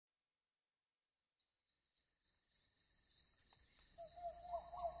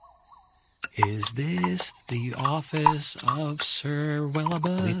Is this the office of Sir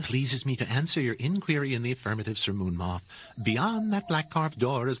Wellibus? It pleases me to answer your inquiry in the affirmative, Sir Moon Moth. Beyond that black carved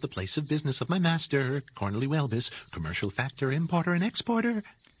door is the place of business of my master, Cornely Welbus, commercial factor, importer, and exporter.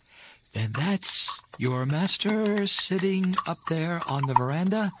 Then that's your master sitting up there on the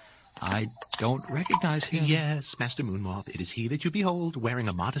veranda? I don't recognize him. Yes, Master Moon Moth, it is he that you behold, wearing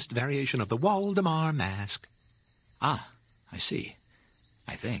a modest variation of the Waldemar mask. Ah, I see.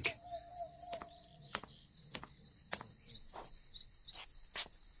 I think.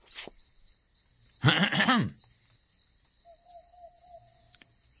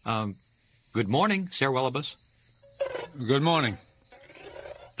 Good morning, Sir Wellibus. Good morning.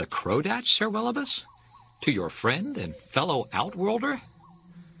 The Crodatch, Sir Wellibus? To your friend and fellow outworlder?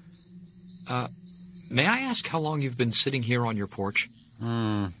 May I ask how long you've been sitting here on your porch?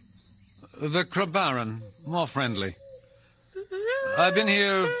 The Krabaran, more friendly. I've been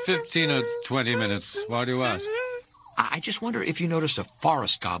here 15 or 20 minutes. Why do you ask? I just wonder if you noticed a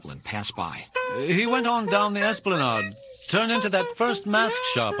forest goblin pass by. He went on down the esplanade. Turned into that first mask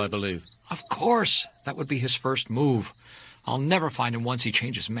shop, I believe. Of course. That would be his first move. I'll never find him once he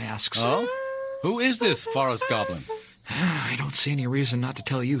changes masks. Oh? Who is this forest goblin? I don't see any reason not to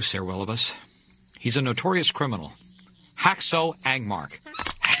tell you, Sir Wellibus. He's a notorious criminal. Haxo Angmark.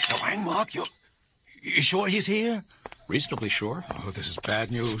 Haxo Angmark? You sure he's here? Reasonably sure. Oh, this is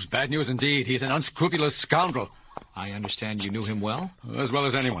bad news. Bad news indeed. He's an unscrupulous scoundrel. I understand you knew him well? As well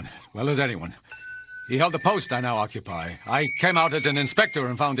as anyone. He held the post I now occupy. I came out as an inspector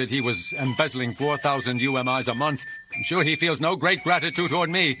and found that he was embezzling 4,000 UMIs a month. I'm sure he feels no great gratitude toward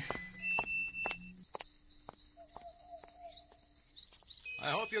me.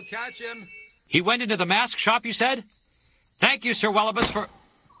 I hope you catch him. He went into the mask shop, you said? Thank you, Sir Wellibus, for...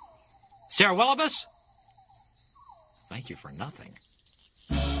 Sir Wellibus? Thank you for nothing.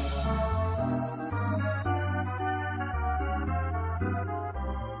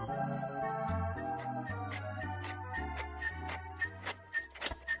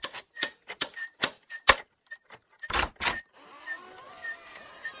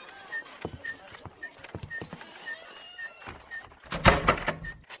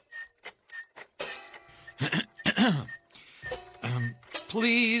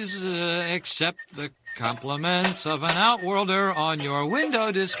 Please accept the compliments of an outworlder on your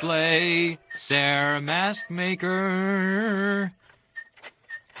window display, Sir Mask Maker.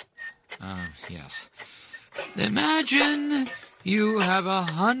 Yes. Imagine you have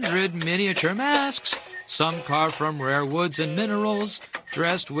 100 miniature masks, some carved from rare woods and minerals,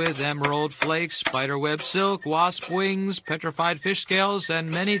 dressed with emerald flakes, spiderweb silk, wasp wings, petrified fish scales,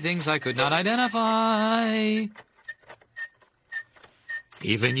 and many things I could not identify.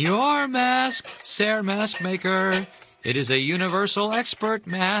 Even your mask, Sir Mask Maker, it is a universal expert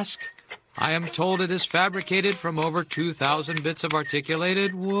mask. I am told it is fabricated from over 2,000 bits of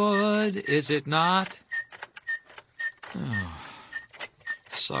articulated wood, is it not?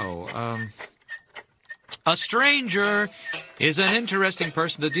 A stranger is an interesting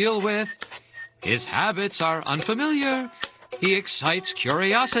person to deal with. His habits are unfamiliar. He excites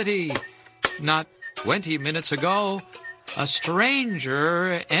curiosity. Not 20 minutes ago, a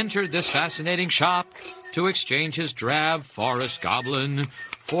stranger entered this fascinating shop to exchange his drab forest goblin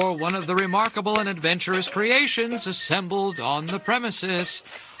for one of the remarkable and adventurous creations assembled on the premises.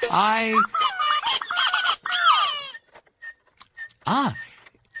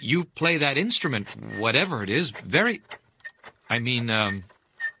 You play that instrument, whatever it is,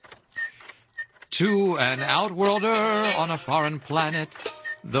 to an outworlder on a foreign planet,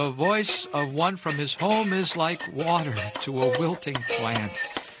 the voice of one from his home is like water to a wilting plant.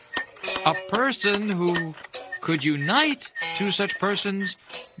 A person who could unite two such persons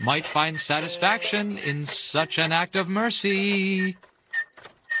might find satisfaction in such an act of mercy.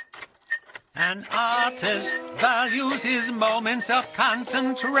 An artist values his moments of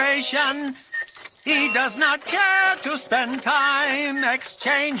concentration. He does not care to spend time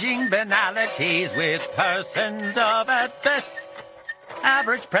exchanging banalities with persons of at best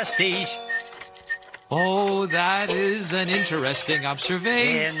average prestige. Oh, that is an interesting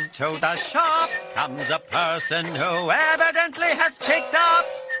observation. Into the shop comes a person who evidently has picked up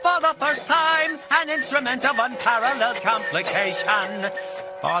for the first time an instrument of unparalleled complication.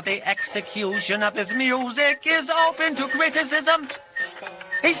 For the execution of his music is open to criticism.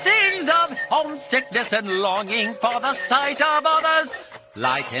 He sings of homesickness and longing for the sight of others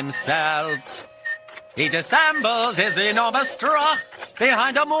like himself. He dissembles his enormous straw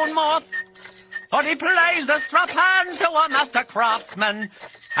behind a moon moth, or he plays the strapan to a master craftsman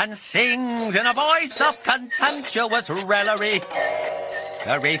and sings in a voice of contemptuous raillery.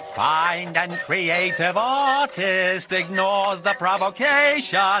 The refined and creative artist ignores the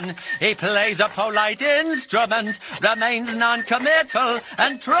provocation. He plays a polite instrument, remains non-committal,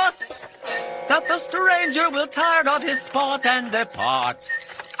 and trusts that the stranger will tire of his sport and depart.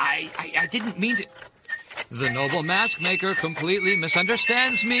 I didn't mean to... The noble mask maker completely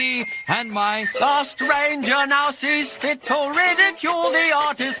misunderstands me and my... The stranger now sees fit to ridicule the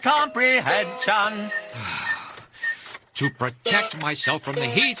artist's comprehension. To protect myself from the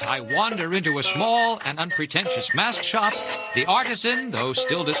heat, I wander into a small and unpretentious mask shop. The artisan, though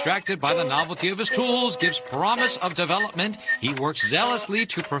still distracted by the novelty of his tools, gives promise of development. He works zealously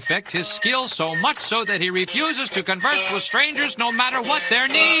to perfect his skill, so much so that he refuses to converse with strangers no matter what their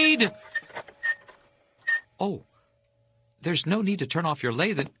need. Oh, there's no need to turn off your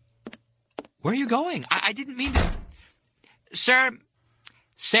lathe. Where are you going? I didn't mean to...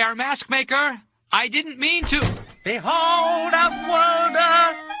 Sir Mask Maker, I didn't mean to... Behold, a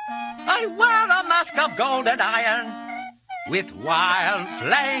worlder! I wear a mask of gold and iron, with wild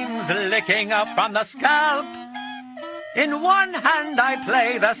flames licking up from the scalp. In one hand I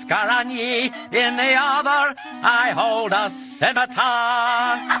play the scaragni, in the other I hold a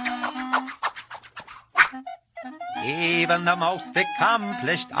scimitar. Even the most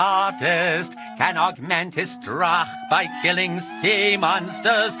accomplished artist can augment his strach by killing sea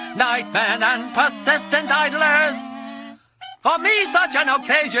monsters, nightmen, and persistent idlers. For me, such an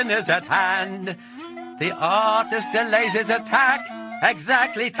occasion is at hand. The artist delays his attack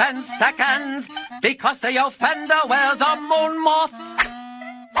exactly 10 seconds because the offender wears a moon moth.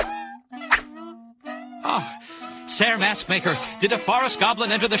 Oh, Sir Mask Maker, did a forest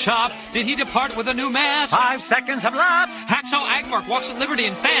goblin enter the shop? Did he depart with a new mask? 5 seconds have lapsed. Hacksaw Agmark walks at liberty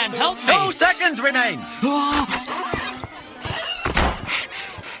and fans. Help me! 2 seconds remain.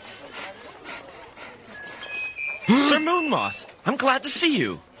 Sir Moon Moth, I'm glad to see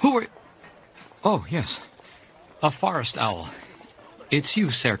you. Who are... Oh, yes. A forest owl. It's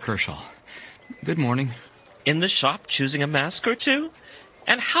you, Sir Kershaw. Good morning. In the shop choosing a mask or two?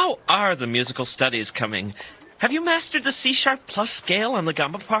 And how are the musical studies coming? Have you mastered the C-sharp plus scale on the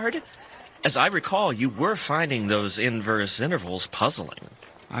gamma part? As I recall, you were finding those inverse intervals puzzling.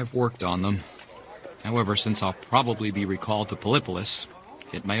 I've worked on them. However, since I'll probably be recalled to Polypolis,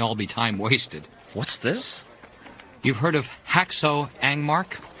 it may all be time wasted. What's this? You've heard of Hacksaw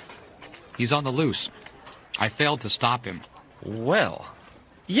Agmark? He's on the loose. I failed to stop him. Well,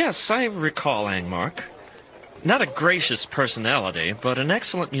 yes, I recall Agmark. Not a gracious personality, but an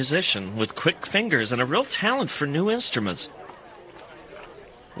excellent musician with quick fingers and a real talent for new instruments.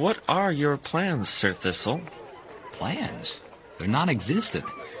 What are your plans, Sir Thistle? Plans? They're non-existent.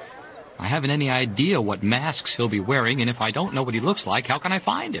 I haven't any idea what masks he'll be wearing, and if I don't know what he looks like, how can I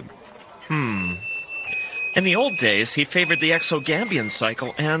find him? In the old days, he favored the exogambian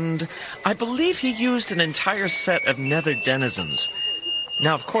cycle, and I believe he used an entire set of nether denizens.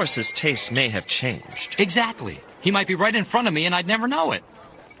 Now, of course, his tastes may have changed. Exactly. He might be right in front of me, and I'd never know it.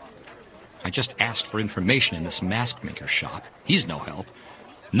 I just asked for information in this mask maker shop. He's no help.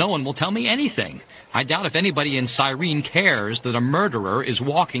 No one will tell me anything. I doubt if anybody in Cyrene cares that a murderer is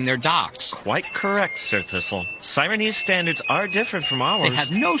walking their docks. Quite correct, Sir Thistle. Cyrenese standards are different from ours. They have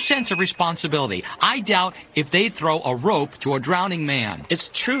no sense of responsibility. I doubt if they'd throw a rope to a drowning man. It's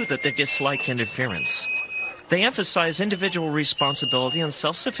true that they dislike interference. They emphasize individual responsibility and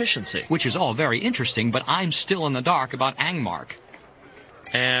self-sufficiency. Which is all very interesting, but I'm still in the dark about Agmark.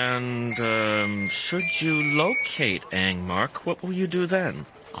 And, should you locate Agmark, what will you do then?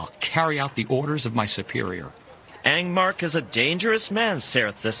 I'll carry out the orders of my superior. Agmark is a dangerous man,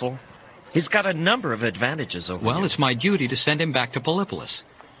 Sir Thistle. He's got a number of advantages over you. Well, it's my duty to send him back to Polypolis.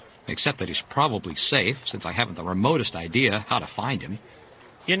 Except that he's probably safe, since I haven't the remotest idea how to find him.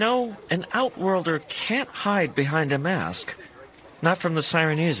 You know, an outworlder can't hide behind a mask. Not from the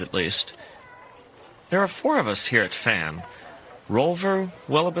Cyrenese, at least. There are 4 of us here at Fan. Rolver,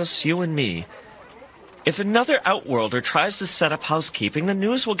 Willibus, you and me. If another outworlder tries to set up housekeeping, the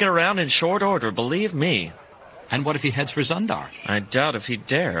news will get around in short order, believe me. And what if he heads for Zundar? I doubt if he'd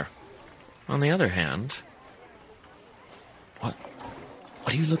dare. On the other hand... What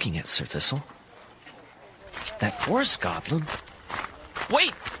are you looking at, Sir Thistle? That forest goblin?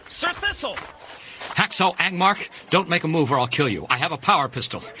 Wait! Sir Thistle! Hacksaw Agmark, don't make a move or I'll kill you. I have a power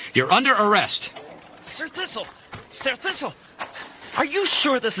pistol. You're under arrest. Sir Thistle! Sir Thistle! Are you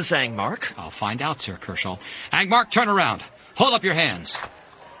sure this is Agmark? I'll find out, Sir Kershaw. Agmark, turn around. Hold up your hands.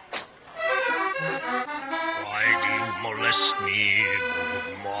 Why do you molest me,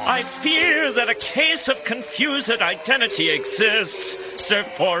 Moon Moth? I fear that a case of confused identity exists, Sir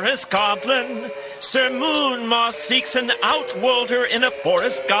Forest Goblin. Sir Moon Moth seeks an outworlder in a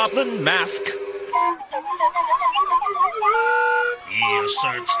forest goblin mask. He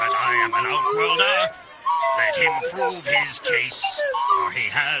asserts that I am an outworlder. Let him prove his case, for he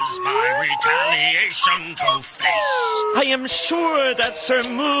has my retaliation to face. I am sure that Sir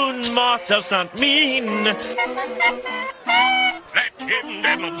Moon Moth does not mean. Let him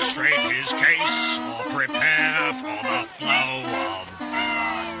demonstrate his case, or prepare for the flow of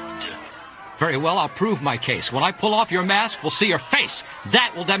blood. Very well, I'll prove my case. When I pull off your mask, we'll see your face.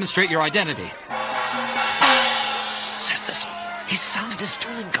 That will demonstrate your identity. Sir Thistle, he sounded his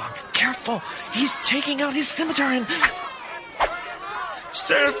dueling gong. Careful, he's taking out his scimitar and...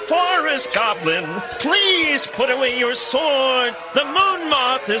 Sir Forest Goblin, please put away your sword. The Moon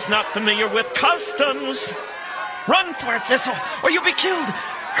Moth is not familiar with customs. Run for it, Thistle, or you'll be killed.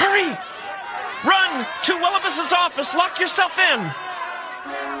 Hurry! Run to Willibus's office. Lock yourself in.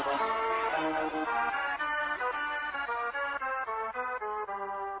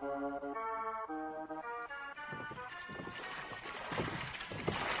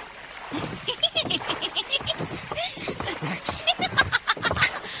 Rex.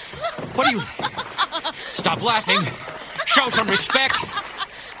 What are you... Stop laughing. Show some respect.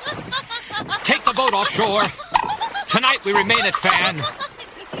 Take the boat offshore. Tonight we remain at Fan.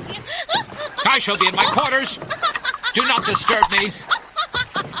 I shall be in my quarters. Do not disturb me.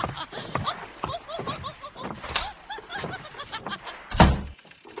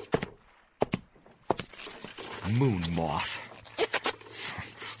 Moon Moth.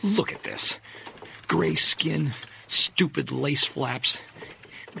 Look at this. Gray skin, stupid lace flaps.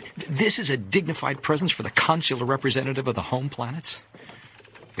 This is a dignified presence for the consular representative of the home planets?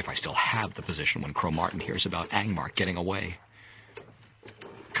 If I still have the position when Crow Martin hears about Angmark getting away.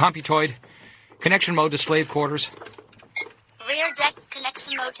 Computoid, connection mode to slave quarters. Rear deck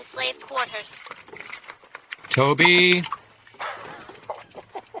connection mode to slave quarters. Toby.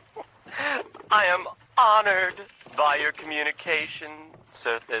 I am honored by your communication,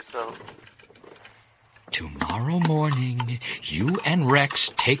 Sir Thistle. Tomorrow morning, you and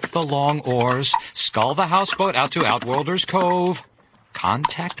Rex take the long oars, scull the houseboat out to Outworlders Cove.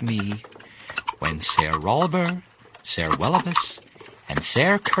 Contact me when Ser Rolver, Ser Willibus, and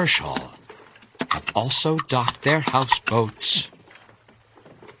Ser Kershaw have also docked their houseboats.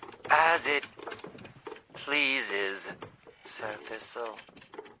 As it pleases, Sir Thistle.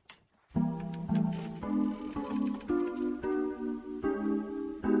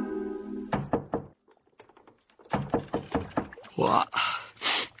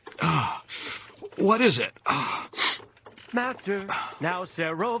 What is it? Master, now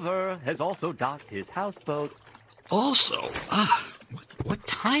Ser Rover has also docked his houseboat. Also? What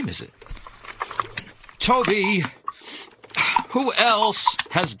time is it? Toby, who else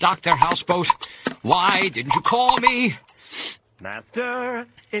has docked their houseboat? Why didn't you call me? Master,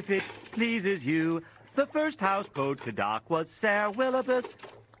 if it pleases you, the first houseboat to dock was Ser Willibus.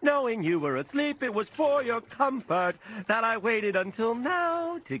 Knowing you were asleep, it was for your comfort that I waited until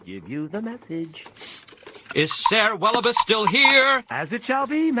now to give you the message. Is Ser Willibus still here? As it shall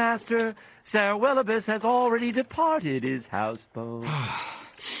be, Master. Ser Willibus has already departed his houseboat.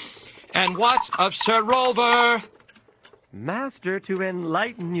 And what of Ser Rolver? Master, to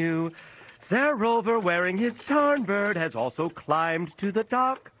enlighten you, Ser Rover, wearing his tarnbird, has also climbed to the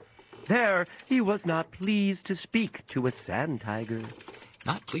dock. There, he was not pleased to speak to a sand tiger.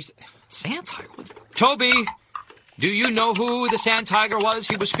 Not pleased? Sand tiger? Toby, do you know who the sand tiger was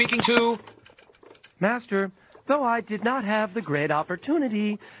he was speaking to? Master, though I did not have the great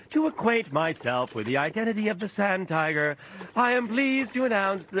opportunity to acquaint myself with the identity of the sand tiger, I am pleased to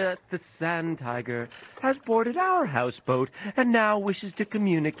announce that the sand tiger has boarded our houseboat and now wishes to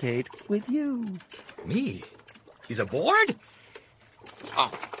communicate with you. Me? He's aboard?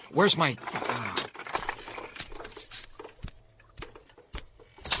 Oh, where's my...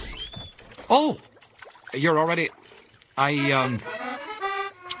 Oh, you're already...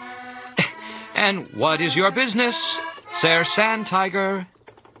 And what is your business, Sir Sand Tiger?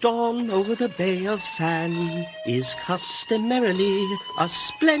 Dawn over the Bay of Fan is customarily a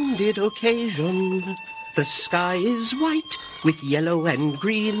splendid occasion. The sky is white with yellow and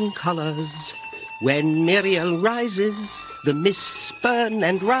green colors. When Miriel rises, the mists burn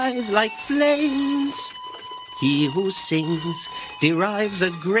and rise like flames. He who sings derives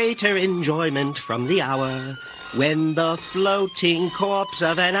a greater enjoyment from the hour when the floating corpse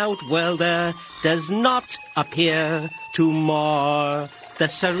of an outworlder does not appear to mar the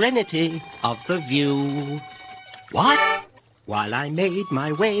serenity of the view. What? While I made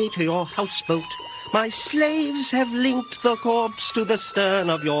my way to your houseboat, my slaves have linked the corpse to the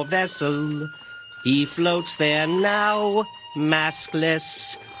stern of your vessel. He floats there now,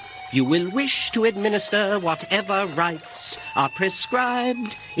 maskless. You will wish to administer whatever rites are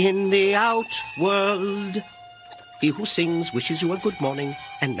prescribed in the outworld. He who sings wishes you a good morning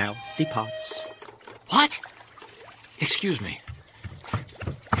and now departs. What? Excuse me.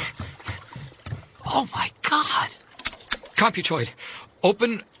 Oh, my God. Computoid.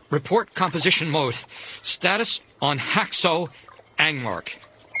 Open report composition mode. Status on Haxo Angmark.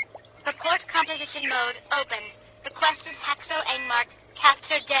 Report composition mode open. Requested Haxo Angmark.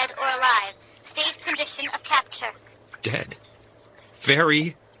 Capture dead or alive. State condition of capture. Dead.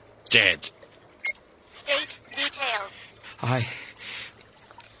 Very dead. State details. I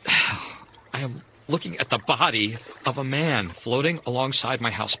am looking at the body of a man floating alongside my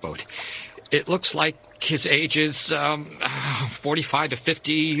houseboat. It looks like his age is 45 to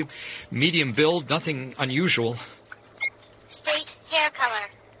 50, medium build, nothing unusual. State hair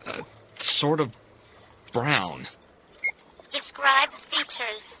color. Sort of brown. Describe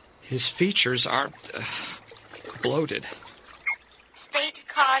features. His features are bloated. State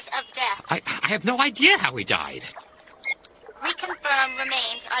cause of death. I have no idea how he died. Reconfirm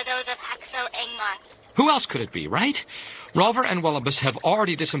remains are those of Haxo Angmark. Who else could it be, right? Rolver and Wellibus have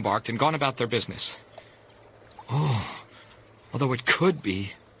already disembarked and gone about their business. Oh, although it could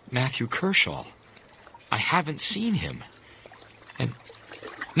be Matthew Kershaw. I haven't seen him. And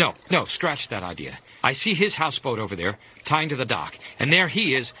no, scratch that idea. I see his houseboat over there, tying to the dock, and there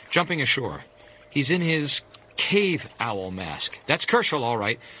he is, jumping ashore. He's in his cave owl mask. That's Kershaw, all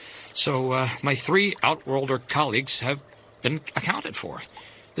right. So my 3 Outworlder colleagues have been accounted for.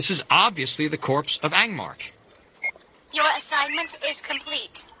 This is obviously the corpse of Angmark. Your assignment is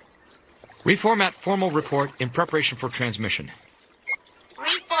complete. Reformat formal report in preparation for transmission.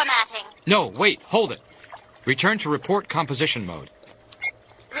 Reformatting. No, wait, hold it. Return to report composition mode.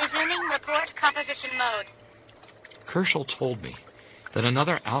 Resuming report composition mode. Kershaw told me that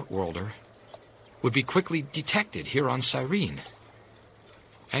another Outworlder would be quickly detected here on Cyrene.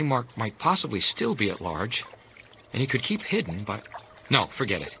 Angmark might possibly still be at large, and he could keep hidden, but... No,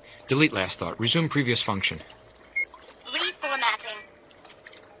 forget it. Delete last thought. Resume previous function. Reformatting.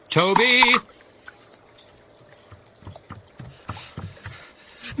 Toby!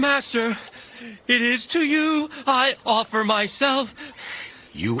 Master, it is to you I offer myself.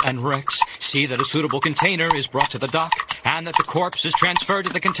 You and Rex see that a suitable container is brought to the dock, and that the corpse is transferred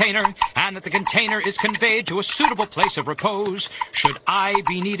to the container, and that the container is conveyed to a suitable place of repose. Should I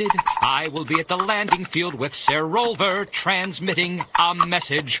be needed, I will be at the landing field with Sir Rolver transmitting a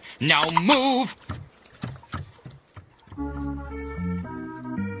message. Now move!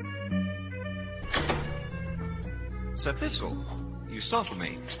 Sir Thistle, you startled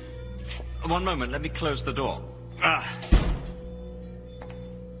me. One moment, let me close the door.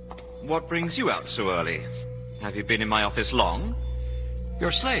 What brings you out so early? Have you been in my office long?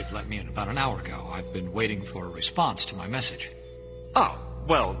 Your slave let me in about an hour ago. I've been waiting for a response to my message. Oh,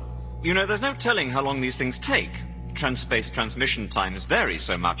 well, you know, there's no telling how long these things take. Trans-space transmission times vary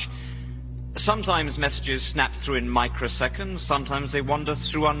so much. Sometimes messages snap through in microseconds, sometimes they wander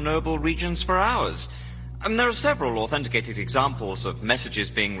through unknowable regions for hours. And there are several authenticated examples of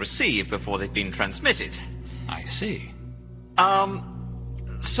messages being received before they've been transmitted. I see.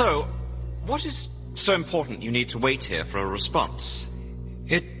 So, what is so important you need to wait here for a response?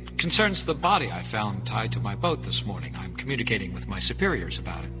 It concerns the body I found tied to my boat this morning. I'm communicating with my superiors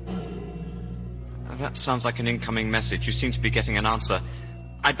about it. That sounds like an incoming message. You seem to be getting an answer.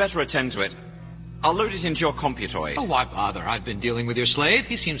 I'd better attend to it. I'll load it into your computoid. Oh, why bother? I've been dealing with your slave.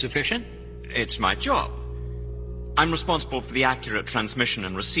 He seems efficient. It's my job. I'm responsible for the accurate transmission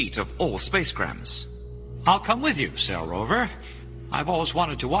and receipt of all spacegrams. I'll come with you, Sir Rover. I've always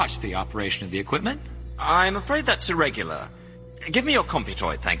wanted to watch the operation of the equipment. I'm afraid that's irregular. Give me your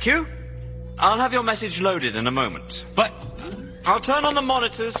computoid, thank you. I'll have your message loaded in a moment. But... I'll turn on the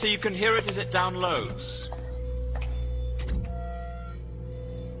monitors so you can hear it as it downloads.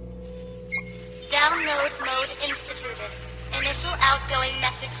 Download mode instituted. Initial outgoing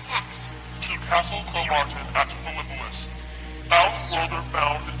message text. To Castle Cromartin at Philippolis. Outworlder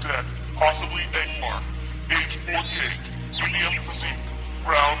found dead, possibly Angmark, age 48, medium physique,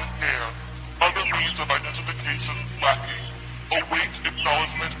 brown hair. Other means of identification lacking. Await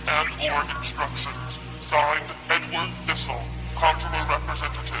acknowledgement and/or instructions. Signed, Edward Thistle, Consular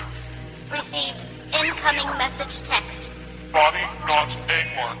Representative. Received. Incoming message text. Body not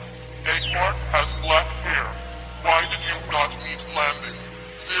Angmark. Angmark has black hair. Why did you not meet landing?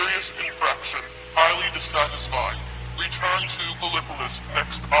 Serious infraction. Highly dissatisfied. Return to Philippolis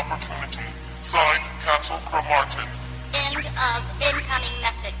next opportunity. Signed, Castle Cromartin. End of incoming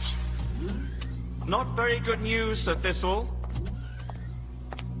message. Not very good news, Sir Thistle.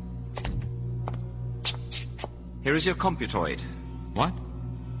 Here is your computoid. What?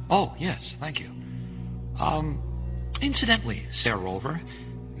 Oh, yes, thank you. Incidentally, Sir Rover,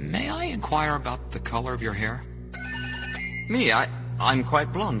 may I inquire about the color of your hair? Me? I'm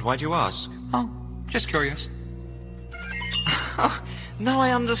quite blonde. Why do you ask? Oh, just curious. Oh, now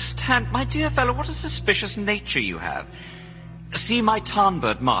I understand. My dear fellow, what a suspicious nature you have. See my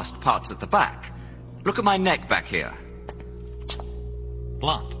tarnbird mask parts at the back. Look at my neck back here.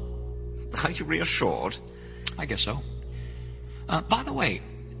 Blonde. Are you reassured? I guess so. By the way,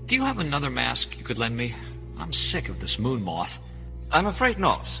 do you have another mask you could lend me? I'm sick of this Moon Moth. I'm afraid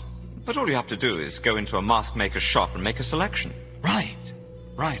not. But all you have to do is go into a mask maker's shop and make a selection.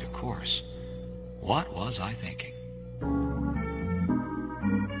 Right, of course. What was I thinking?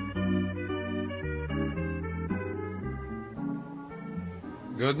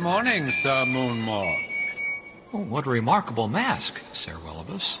 Good morning, Sir Moon Moth. Oh, what a remarkable mask, Sir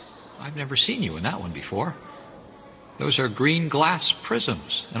Willibus. I've never seen you in that one before. Those are green glass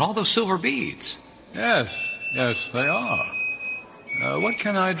prisms, and all those silver beads. Yes, they are. What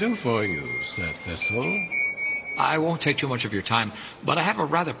can I do for you, Sir Thistle? I won't take too much of your time, but I have a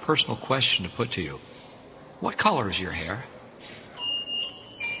rather personal question to put to you. What color is your hair?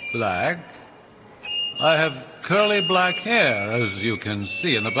 Black. I have curly black hair, as you can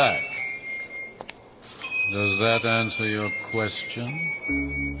see in the back. Does that answer your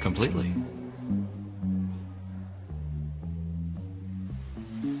question? Completely.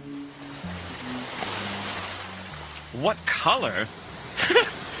 What color?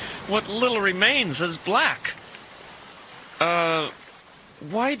 What little remains is black. Why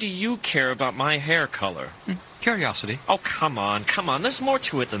do you care about my hair color? Curiosity. Oh, come on. There's more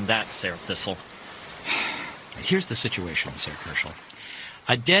to it than that, Sir Thistle. Here's the situation, Sir Kerschel.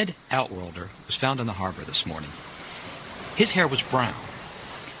 A dead outworlder was found in the harbor this morning. His hair was brown.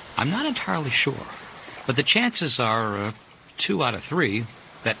 I'm not entirely sure, but the chances are 2 out of 3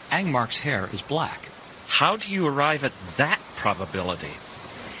 that Angmark's hair is black. How do you arrive at that probability?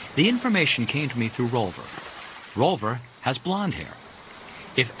 The information came to me through Rolver. Rolver has blonde hair.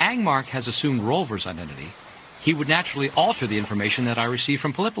 If Angmark has assumed Rolver's identity, he would naturally alter the information that I received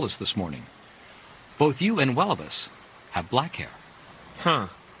from Polypolis this morning. Both you and Willibus have black hair. Huh.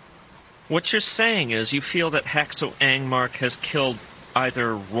 What you're saying is you feel that Haxo Angmark has killed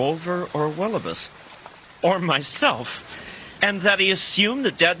either Rolver or Willibus. Or myself. And that he assumed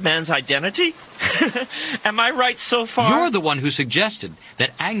the dead man's identity? Am I right so far? You're the one who suggested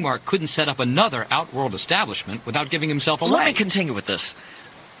that Angmark couldn't set up another outworld establishment without giving himself away. Let me continue with this.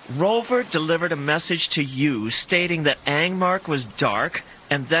 Rolver delivered a message to you stating that Angmark was dark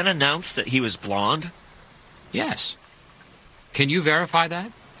and then announced that he was blonde? Yes. Can you verify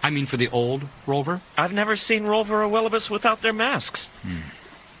that? I mean for the old Rolver? I've never seen Rolver or Willibus without their masks.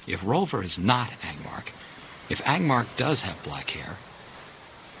 If Rolver is not Angmark, if Angmark does have black hair,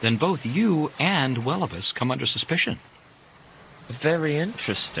 then both you and Willibus come under suspicion. Very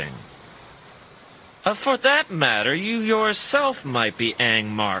interesting. For that matter, you yourself might be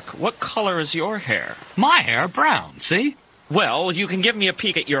Angmark. What color is your hair? My hair? Brown, see? Well, you can give me a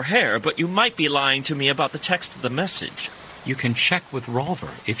peek at your hair, but you might be lying to me about the text of the message. You can check with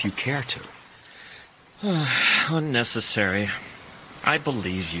Rolver if you care to. Unnecessary. I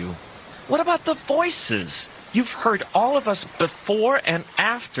believe you. What about the voices? You've heard all of us before and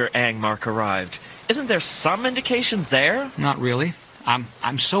after Angmark arrived. Isn't there some indication there? Not really.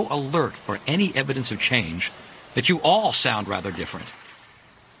 I'm so alert for any evidence of change that you all sound rather different.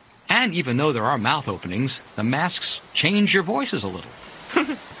 And even though there are mouth openings, the masks change your voices a little.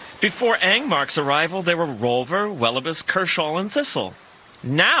 Before Angmark's arrival, there were Rolver, Willibus, Kerschel, and Thistle.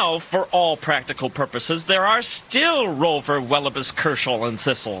 Now, for all practical purposes, there are still Rolver, Willibus, Kerschel, and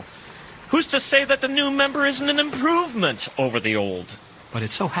Thistle. Who's to say that the new member isn't an improvement over the old? But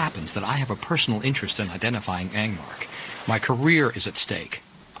it so happens that I have a personal interest in identifying Angmark. My career is at stake.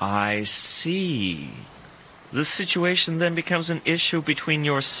 I see. This situation then becomes an issue between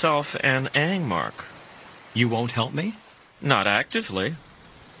yourself and Angmark. You won't help me? Not actively.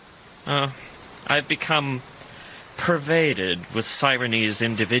 I've become pervaded with Sirenese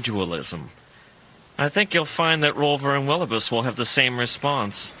individualism. I think you'll find that Rolver and Willibus will have the same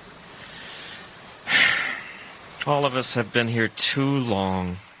response. All of us have been here too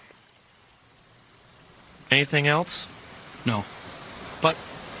long. Anything else? No. But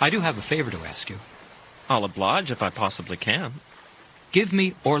I do have a favor to ask you. I'll oblige if I possibly can. Give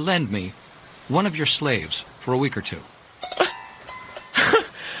me or lend me one of your slaves for a week or 2.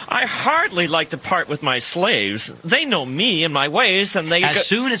 I hardly like to part with my slaves. They know me and my ways, and they... As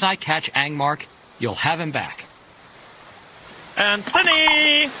soon as I catch Angmark, you'll have him back.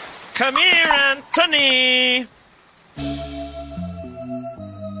 Anthony! Come here, Anthony!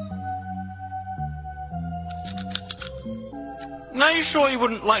 Are you sure you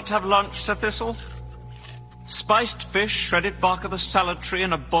wouldn't like to have lunch, Sir Thistle? Spiced fish, shredded bark of the salad tree,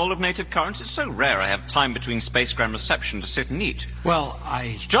 and a bowl of native currants. It's so rare I have time between spacegram reception to sit and eat. Well,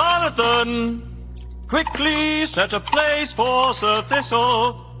 Jonathan! Quickly set a place for Sir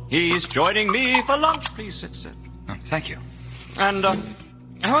Thistle. He's joining me for lunch. Please sit. Oh, thank you. And,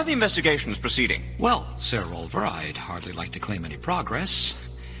 how are the investigations proceeding? Well, Sir Rolver, I'd hardly like to claim any progress.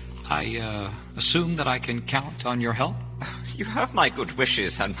 I assume that I can count on your help? You have my good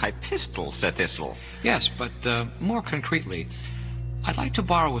wishes and my pistol, Sir Thistle. Yes, but more concretely, I'd like to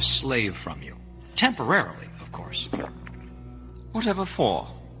borrow a slave from you. Temporarily, of course. Whatever for?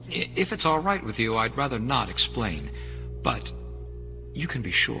 If it's all right with you, I'd rather not explain. But you can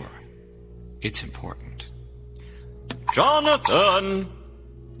be sure it's important. Jonathan,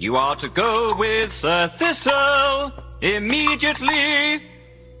 you are to go with Sir Thistle immediately.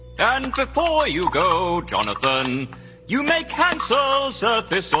 And before you go, Jonathan, you may cancel Sir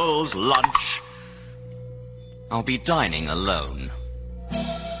Thistle's lunch. I'll be dining alone.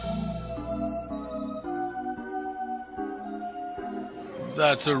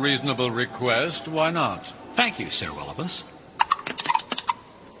 That's a reasonable request. Why not? Thank you, Sir Willibus.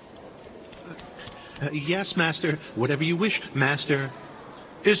 Yes, Master. Whatever you wish, Master.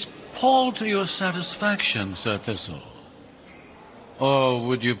 Is Paul to your satisfaction, Sir Thistle? Or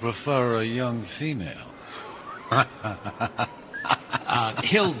would you prefer a young female?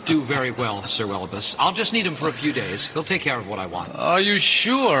 He'll do very well, Sir Willibus. I'll just need him for a few days. He'll take care of what I want. Are you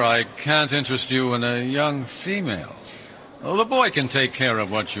sure I can't interest you in a young female? Well, the boy can take care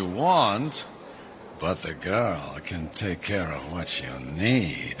of what you want, but the girl can take care of what you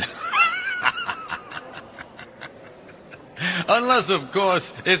need. Unless, of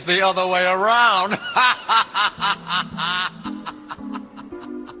course, it's the other way around.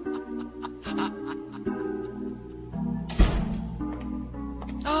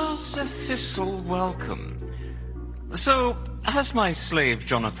 Ah, Sir Thistle, welcome. So, has my slave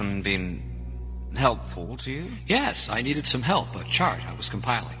Jonathan been helpful to you? Yes, I needed some help, a chart I was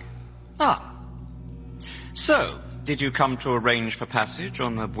compiling. Ah. So, did you come to arrange for passage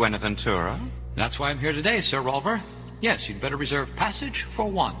on the Buenaventura? That's why I'm here today, Sir Rolver. Yes, you'd better reserve passage for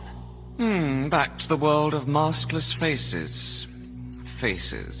one. Back to the world of maskless faces.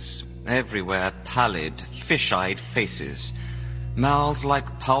 Faces. Everywhere pallid, fish-eyed faces. Mouths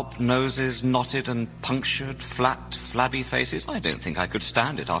like pulp, noses knotted and punctured, flat, flabby faces. I don't think I could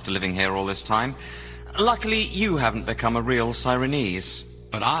stand it after living here all this time. Luckily, you haven't become a real Sirenese.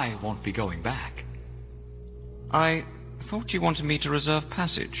 But I won't be going back. I thought you wanted me to reserve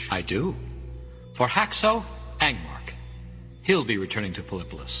passage. I do. For Haxo Angmark. He'll be returning to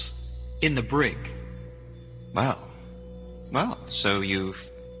Polypolis. In the brig. Well, so you've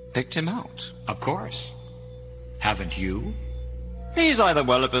picked him out. Of course. Haven't you? He's either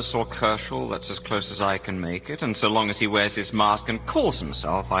Willibus or Kershaw, that's as close as I can make it, and so long as he wears his mask and calls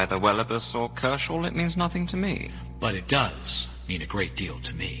himself either Willibus or Kershaw, it means nothing to me. But it does mean a great deal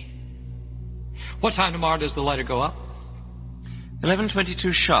to me. What time tomorrow does the lighter go up?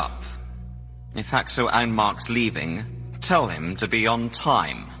 11:22 sharp. If Haxo Angmark's leaving, tell him to be on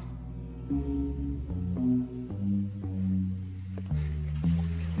time.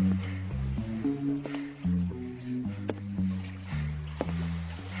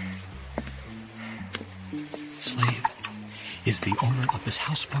 Slave, is the owner of this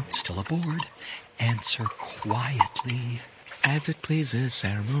houseboat still aboard? Answer quietly. As it pleases,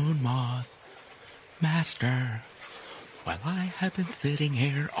 Sir Moon Moth. Master, while I have been sitting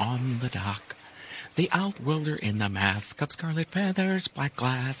here on the dock, the outworlder in the mask of scarlet feathers, black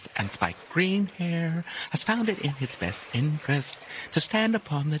glass, and spiked green hair has found it in his best interest to stand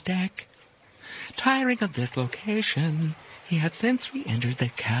upon the deck. Tiring of this location, he has since re-entered the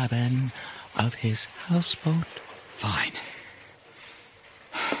cabin of his houseboat. Fine.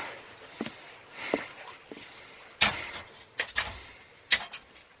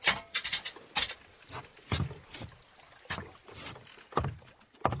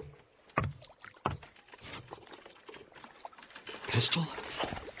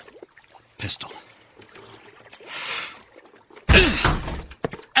 Pistol.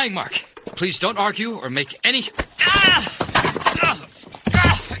 Angmark, please don't argue or make any... Do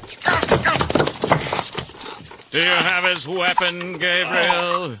you have his weapon,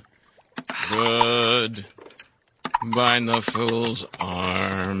 Gabriel? Good. Bind the fool's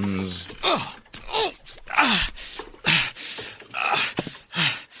arms.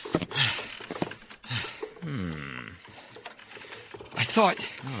 I thought...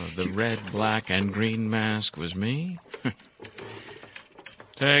 Oh, the red, black, and green mask was me?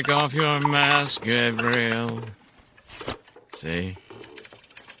 Take off your mask, Gabriel. See?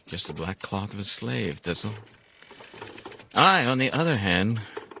 Just the black cloth of a slave, Thistle. I, on the other hand,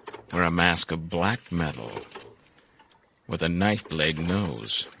 wear a mask of black metal, with a knife blade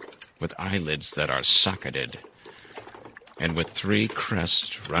nose, with eyelids that are socketed, and with 3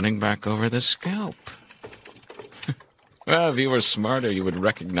 crests running back over the scalp. Well, if you were smarter, you would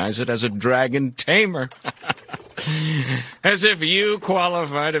recognize it as a dragon tamer. As if you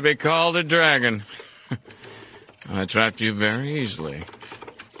qualify to be called a dragon. I trapped you very easily.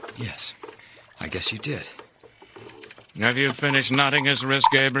 Yes, I guess you did. Have you finished knotting his wrist,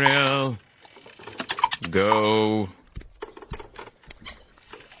 Gabriel? Go.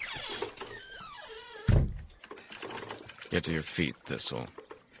 Get to your feet, Thistle.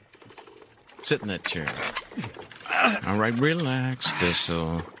 Sit in that chair. All right, relax,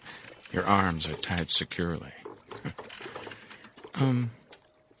 Thistle. Your arms are tied securely.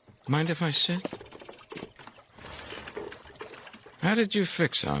 Mind if I sit? How did you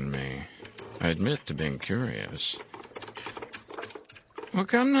fix on me? I admit to being curious. Well,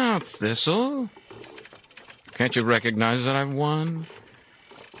 come now, Thistle. Can't you recognize that I've won?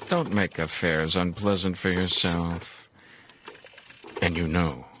 Don't make affairs unpleasant for yourself. And you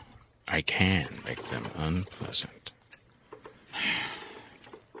know, I can make them unpleasant.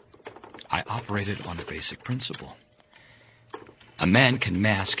 I operated on a basic principle. A man can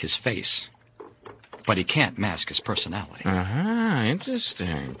mask his face, but he can't mask his personality.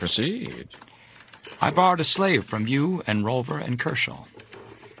 Interesting. Proceed. I borrowed a slave from you and Rolver and Kershaw.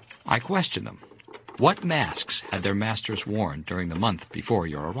 I questioned them. What masks had their masters worn during the month before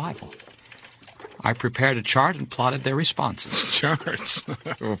your arrival? I prepared a chart and plotted their responses. Charts?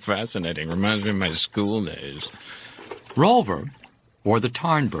 Oh, fascinating. Reminds me of my school days. Rolver wore the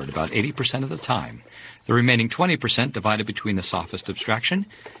tarn bird about 80% of the time, the remaining 20% divided between the sophist abstraction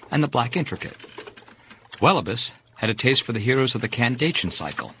and the black intricate. Welibus had a taste for the heroes of the Candation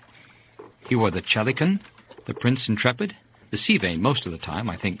cycle. He wore the Chelican, the Prince Intrepid, the Seavane most of the time,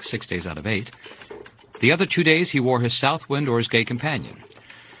 I think 6 days out of 8. The other 2 days he wore his Southwind or his gay companion.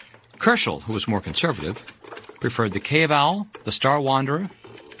 Kershaw, who was more conservative, preferred the Cave Owl, the Star Wanderer,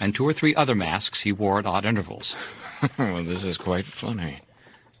 and 2 or 3 other masks he wore at odd intervals. Well, this is quite funny.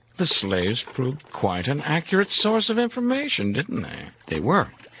 The slaves proved quite an accurate source of information, didn't they? They were.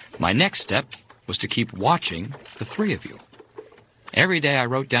 My next step was to keep watching the 3 of you. Every day I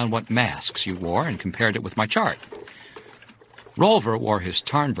wrote down what masks you wore and compared it with my chart. Rolver wore his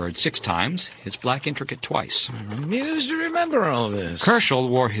tarn bird 6 times, his black intricate twice. I'm amused to remember all this. Kershaw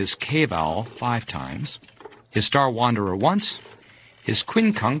wore his cave owl 5 times, his Star Wanderer once, his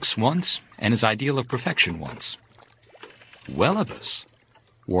quincunx once, and his Ideal of Perfection once. Welibus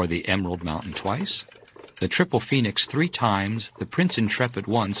wore the Emerald Mountain twice, the Triple Phoenix 3 times, the Prince Intrepid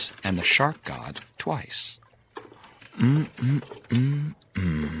once, and the Shark God twice. I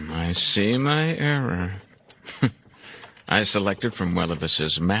see my error. I selected from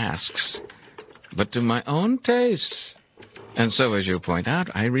Welibus's masks, but to my own taste. And so, as you point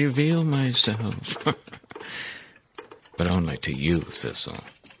out, I reveal myself. But only to you, Thistle.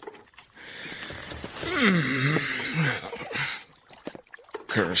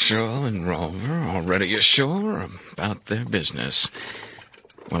 Kershaw and Rolver already ashore about their business.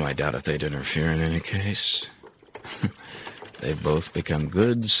 Well, I doubt if they'd interfere in any case. They've both become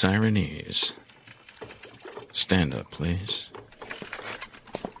good Sirenese. Stand up, please.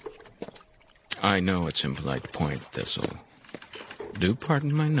 I know it's impolite point, Thistle. Do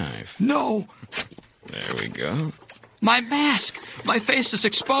pardon my knife. No! There we go. My mask! My face is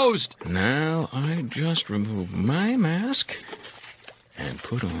exposed! Now I just remove my mask and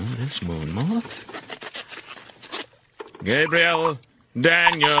put on this Moon Moth. Gabriel,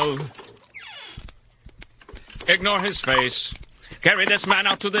 Daniel. Ignore his face. Carry this man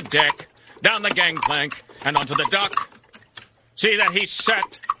out to the deck, down the gangplank, and onto the dock. See that he's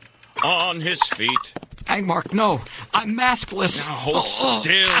set on his feet. Angmark, no. I'm maskless. Now hold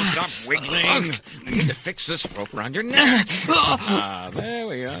still. Stop wiggling. I need to fix this rope around your neck. There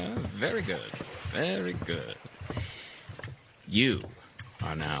we are. Very good. Very good. You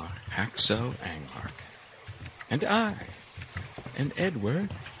are now Haxo Angmark. And I am Edward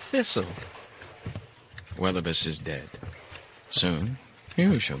Thistle. Welibus is dead. Soon,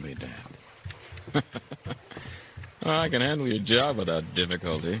 you shall be dead. I can handle your job without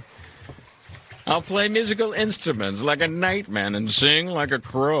difficulty. I'll play musical instruments like a nightman and sing like a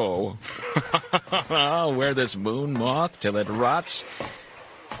crow. I'll wear this Moon Moth till it rots,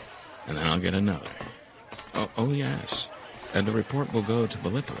 and then I'll get another. Oh, yes. And the report will go to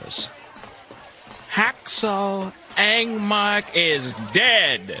Bellipolis. Haxo Angmark is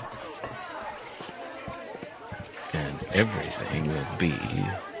dead! And everything will be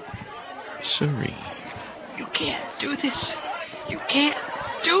serene. You can't do this. You can't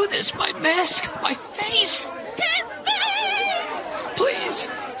do this. My mask, my face. His face! Please,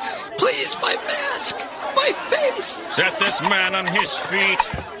 please, my mask, my face. Set this man on his feet,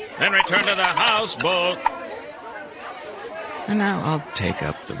 then return to the houseboat. And now I'll take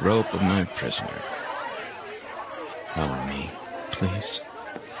up the rope of my prisoner. Follow me, please.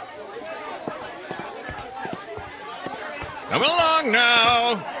 Come along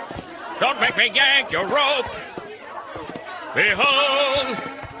now. Don't make me yank your rope. Behold,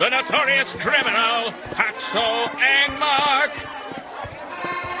 the notorious criminal, Haxo Angmark.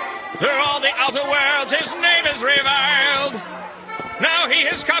 Through all the outer worlds, his name is reviled. Now he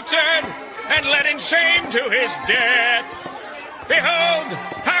is captured and led in shame to his death. Behold,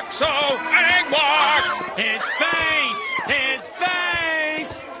 Haxo Angmark. His face! His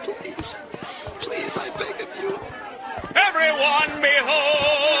face! Please, please, I beg of you. Everyone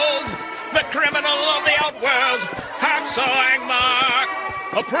behold, the criminal of the outworlds, Haxo Angmark.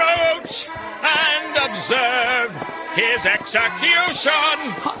 Approach and observe his execution.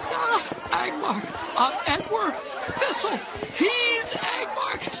 Angmark, Edward, Thistle, he's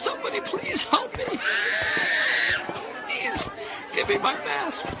Angmark. Somebody please help me. Please, give me my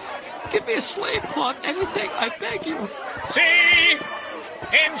mask. Give me a slave cloth, anything, I beg you. See,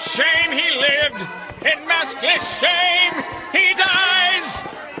 in shame he lived, in maskless shame he dies.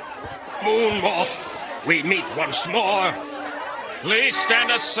 Moon Moth, we meet once more. Please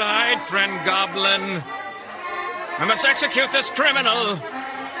stand aside, friend Goblin. I must execute this criminal.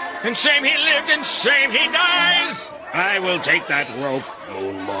 In shame he lived, in shame he dies. I will take that rope,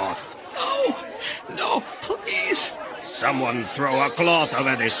 Moon Moth. No, please. Someone throw a cloth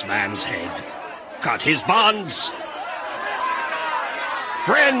over this man's head. Cut his bonds.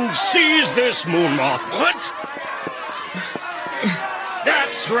 Friend, seize this, Moon Moth. What?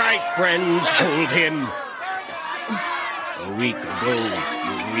 That's right, friends. Hold him. A week ago,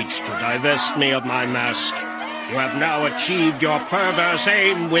 you reached to divest me of my mask. You have now achieved your perverse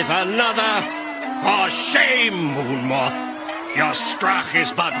aim with another. For shame, Moon Moth. Your strach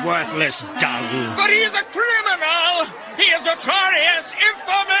is but worthless dung. But he is a criminal. He is notorious,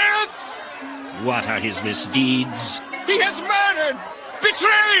 infamous. What are his misdeeds? He has murdered,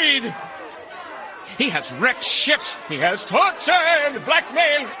 betrayed. He has wrecked ships. He has tortured,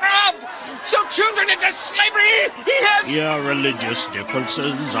 blackmailed, robbed, sold children into slavery. He has... Your religious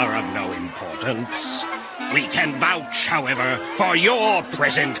differences are of no importance. We can vouch, however, for your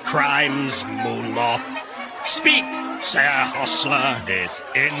present crimes, Moon Moth. Speak, Sir Hostler. This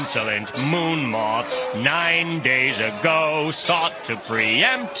insolent Moon Moth 9 days ago sought to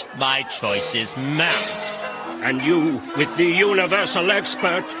preempt my choice's mount. And you, with the universal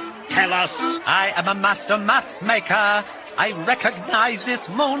expert, tell us. I am a master mask maker. I recognize this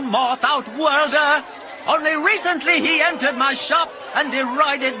Moon Moth outworlder. Only recently he entered my shop and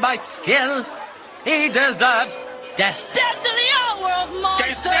derided my skill. He deserves death. Death to the outworld, monster!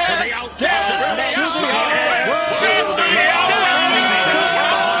 Death to the outworld! Death to the outworld!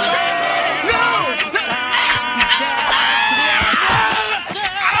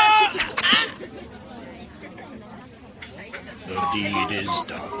 The deed is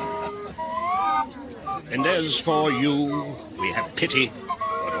done. And as for you, we have pity,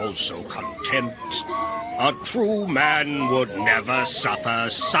 but also contempt. A true man would never suffer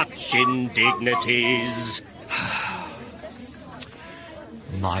such indignities.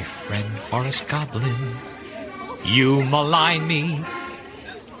 My friend Forest Goblin, you malign me.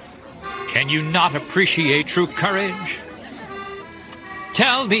 Can you not appreciate true courage?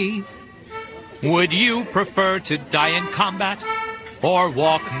 Tell me, would you prefer to die in combat or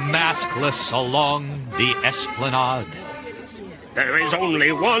walk maskless along the esplanade? There is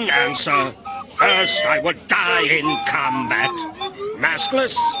only one answer. First, I would die in combat.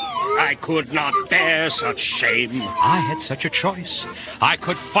 Maskless, I could not bear such shame. I had such a choice. I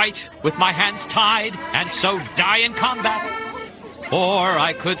could fight with my hands tied and so die in combat. Or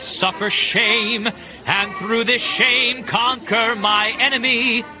I could suffer shame and through this shame conquer my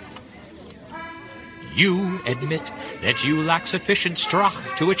enemy. You admit that you lack sufficient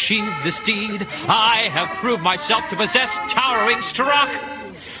strach to achieve this deed. I have proved myself to possess towering strach.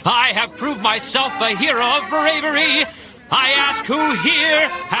 I have proved myself a hero of bravery. I ask who here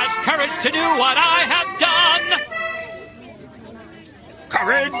has courage to do what I have done?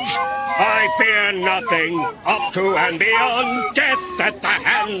 Courage? I fear nothing, up to and beyond death at the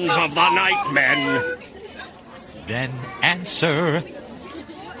hands of the Nightmen. then answer,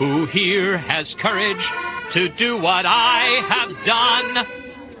 who here has courage to do what I have done?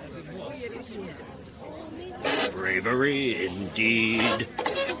 Bravery indeed,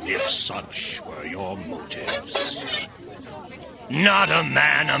 if such were your motives. Not a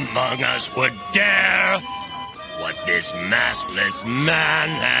man among us would dare what this maskless man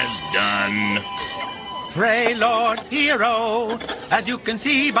has done. Pray, Lord Hero, as you can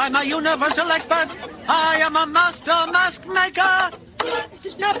see by my universal expert, I am a master mask maker.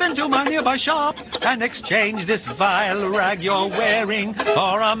 Step into my nearby shop and exchange this vile rag you're wearing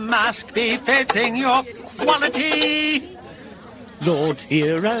for a mask befitting your quality. Lord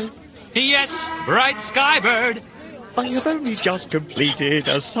Hero, Yes, bright Skybird. I have only just completed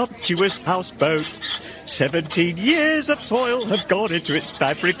a sumptuous houseboat. 17 years of toil have gone into its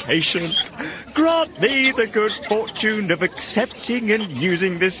fabrication. Grant me the good fortune of accepting and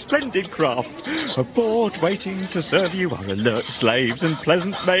using this splendid craft. Aboard waiting to serve you are alert slaves and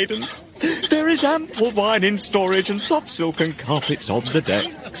pleasant maidens. There is ample wine in storage and soft silken carpets on the deck.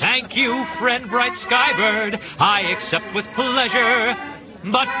 Thank you, friend bright Skybird. I accept with pleasure.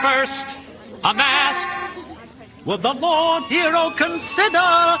 But first, a mask. Would the Lord Hero consider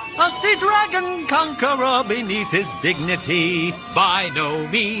a sea dragon conqueror beneath his dignity? By no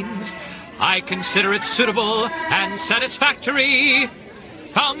means. I consider it suitable and satisfactory.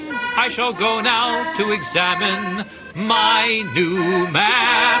 Come, I shall go now to examine my new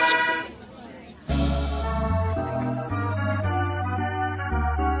mask.